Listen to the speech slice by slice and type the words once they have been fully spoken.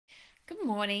Good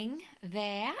morning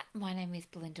there. My name is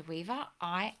Belinda Weaver.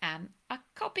 I am a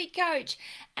copy coach,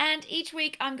 and each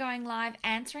week I'm going live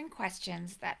answering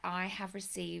questions that I have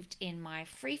received in my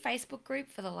free Facebook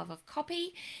group for the love of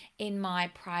copy, in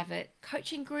my private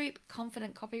coaching group,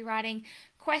 Confident Copywriting,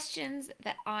 questions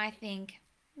that I think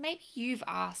maybe you've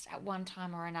asked at one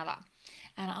time or another.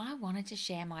 And I wanted to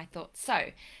share my thoughts. So,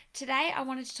 today I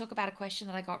wanted to talk about a question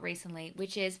that I got recently,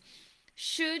 which is,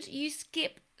 should you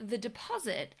skip the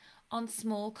deposit on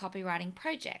small copywriting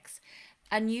projects?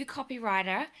 A new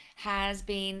copywriter has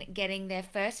been getting their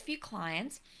first few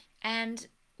clients and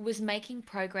was making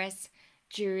progress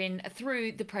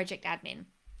through the project admin.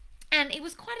 And it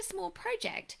was quite a small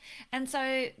project. And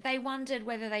so they wondered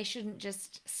whether they shouldn't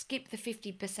just skip the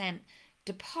 50%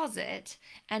 deposit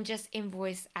and just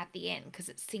invoice at the end because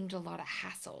it seemed a lot of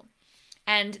hassle.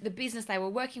 And the business they were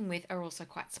working with are also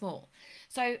quite small.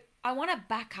 So I want to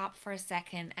back up for a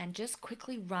second and just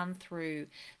quickly run through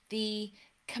the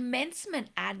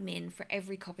commencement admin for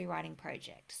every copywriting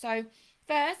project. So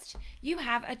first, you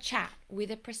have a chat with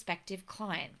a prospective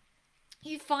client.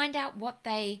 You find out what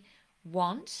they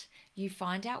want, you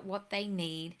find out what they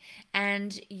need,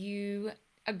 and you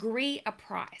agree a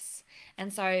price.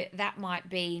 And so that might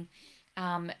be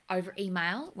over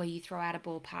email, where you throw out a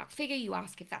ballpark figure. You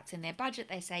ask if that's in their budget.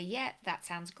 They say, yeah, that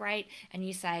sounds great. And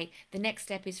you say, the next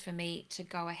step is for me to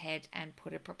go ahead and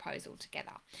put a proposal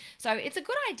together. So it's a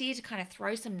good idea to kind of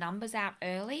throw some numbers out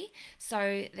early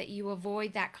so that you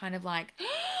avoid that kind of like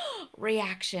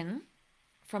reaction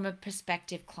from a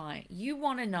prospective client. You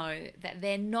want to know that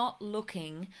they're not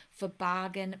looking for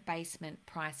bargain basement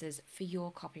prices for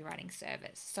your copywriting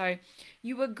service. So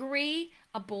you agree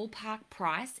a ballpark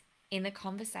price in a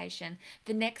conversation.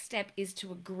 The next step is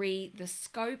to agree the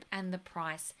scope and the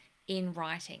price in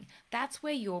writing. That's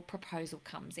where your proposal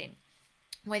comes in.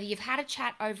 Whether you've had a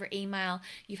chat over email,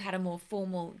 you've had a more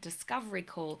formal discovery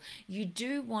call, you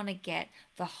do want to get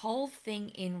the whole thing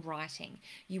in writing.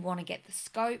 You want to get the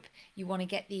scope, you want to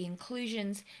get the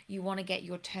inclusions, you want to get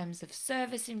your terms of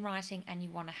service in writing, and you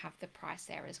want to have the price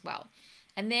there as well.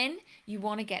 And then you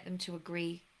want to get them to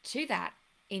agree to that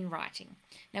in writing.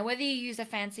 Now, whether you use a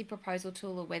fancy proposal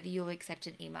tool or whether you'll accept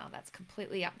an email, that's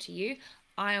completely up to you.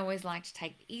 I always like to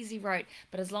take the easy route,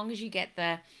 but as long as you get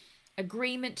the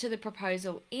agreement to the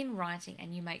proposal in writing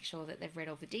and you make sure that they've read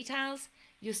all the details,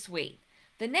 you're sweet.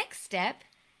 The next step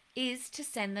is to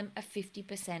send them a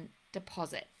 50%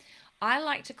 deposit. I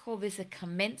like to call this a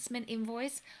commencement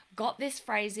invoice. Got this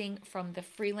phrasing from the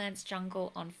Freelance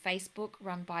Jungle on Facebook,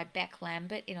 run by Beck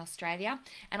Lambert in Australia.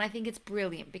 And I think it's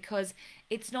brilliant because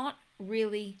it's not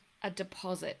really a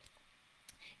deposit.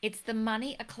 It's the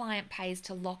money a client pays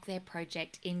to lock their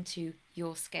project into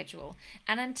your schedule.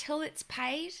 And until it's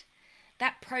paid,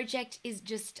 that project is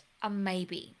just a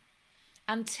maybe.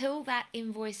 Until that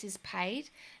invoice is paid,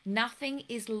 nothing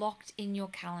is locked in your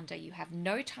calendar. You have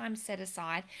no time set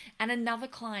aside, and another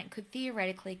client could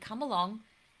theoretically come along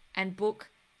and book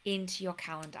into your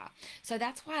calendar. So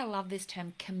that's why I love this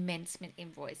term commencement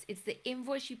invoice. It's the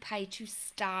invoice you pay to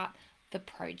start the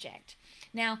project.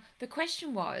 Now, the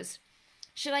question was,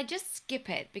 should I just skip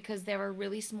it because they're a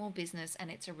really small business and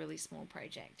it's a really small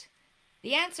project?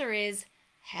 The answer is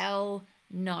hell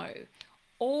no.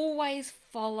 Always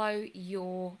follow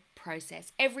your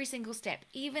process, every single step,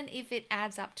 even if it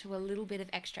adds up to a little bit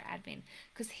of extra admin.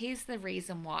 Because here's the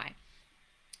reason why.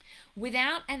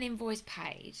 Without an invoice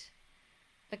paid,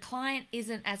 the client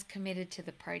isn't as committed to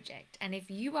the project. And if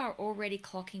you are already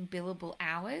clocking billable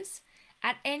hours,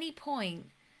 at any point,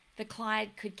 the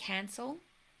client could cancel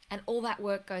and all that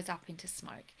work goes up into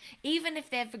smoke. Even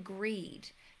if they've agreed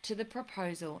to the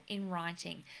proposal in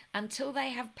writing, until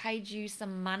they have paid you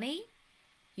some money,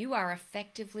 you are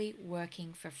effectively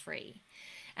working for free.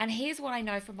 And here's what I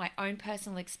know from my own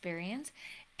personal experience.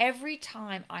 Every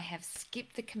time I have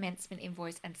skipped the commencement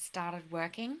invoice and started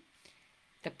working,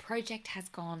 the project has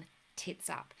gone tits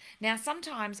up. Now,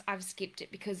 sometimes I've skipped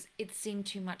it because it seemed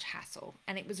too much hassle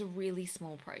and it was a really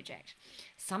small project.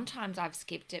 Sometimes I've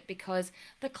skipped it because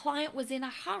the client was in a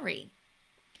hurry.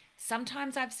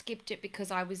 Sometimes I've skipped it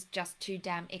because I was just too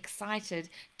damn excited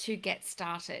to get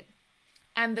started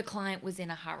and the client was in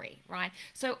a hurry, right?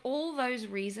 So all those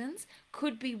reasons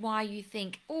could be why you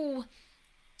think, oh,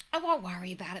 I won't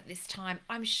worry about it this time.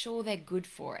 I'm sure they're good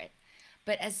for it.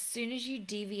 But as soon as you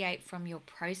deviate from your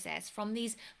process, from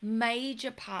these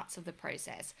major parts of the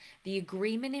process, the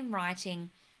agreement in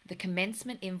writing, the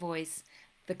commencement invoice,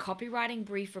 the copywriting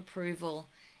brief approval,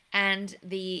 and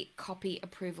the copy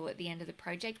approval at the end of the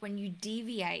project, when you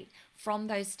deviate from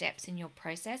those steps in your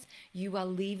process, you are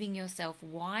leaving yourself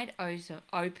wide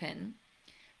open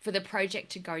for the project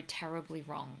to go terribly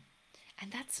wrong.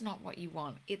 And that's not what you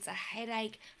want. It's a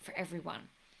headache for everyone.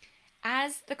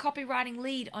 As the copywriting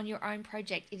lead on your own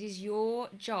project, it is your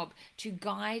job to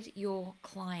guide your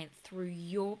client through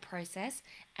your process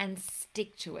and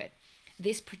stick to it.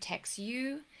 This protects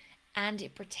you and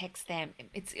it protects them.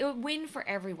 It's a win for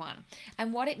everyone.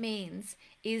 And what it means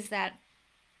is that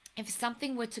if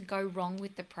something were to go wrong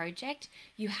with the project,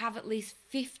 you have at least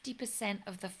 50%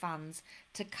 of the funds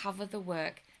to cover the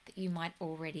work that you might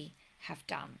already have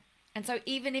done. And so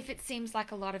even if it seems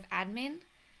like a lot of admin,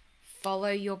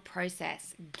 follow your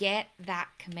process. Get that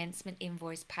commencement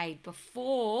invoice paid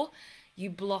before you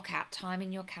block out time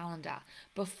in your calendar,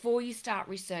 before you start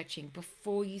researching,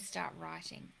 before you start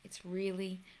writing. It's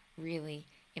really, really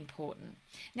important.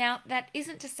 Now, that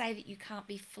isn't to say that you can't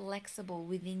be flexible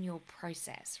within your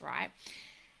process, right?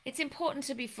 It's important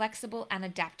to be flexible and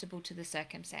adaptable to the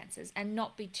circumstances and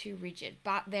not be too rigid,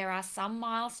 but there are some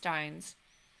milestones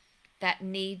that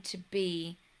need to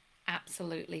be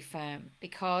absolutely firm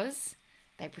because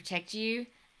they protect you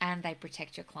and they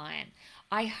protect your client.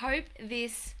 I hope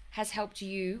this has helped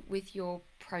you with your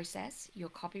process, your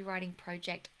copywriting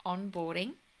project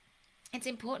onboarding. It's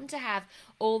important to have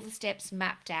all the steps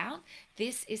mapped out.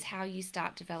 This is how you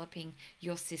start developing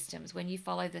your systems. When you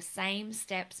follow the same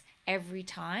steps every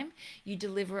time, you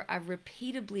deliver a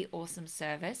repeatably awesome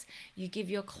service. You give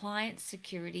your clients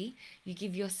security. You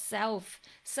give yourself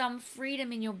some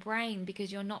freedom in your brain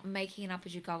because you're not making it up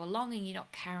as you go along and you're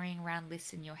not carrying around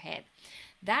lists in your head.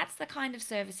 That's the kind of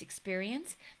service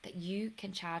experience that you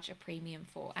can charge a premium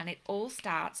for. And it all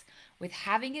starts with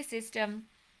having a system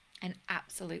and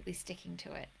absolutely sticking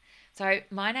to it. So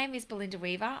my name is Belinda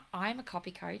Weaver. I'm a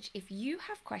copy coach. If you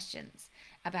have questions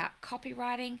about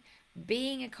copywriting,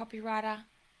 being a copywriter,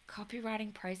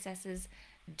 copywriting processes,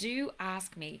 do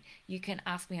ask me. You can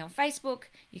ask me on Facebook,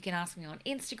 you can ask me on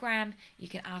Instagram, you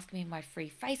can ask me in my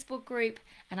free Facebook group,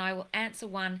 and I will answer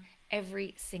one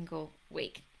every single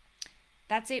week.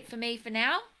 That's it for me for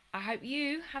now. I hope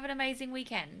you have an amazing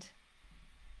weekend.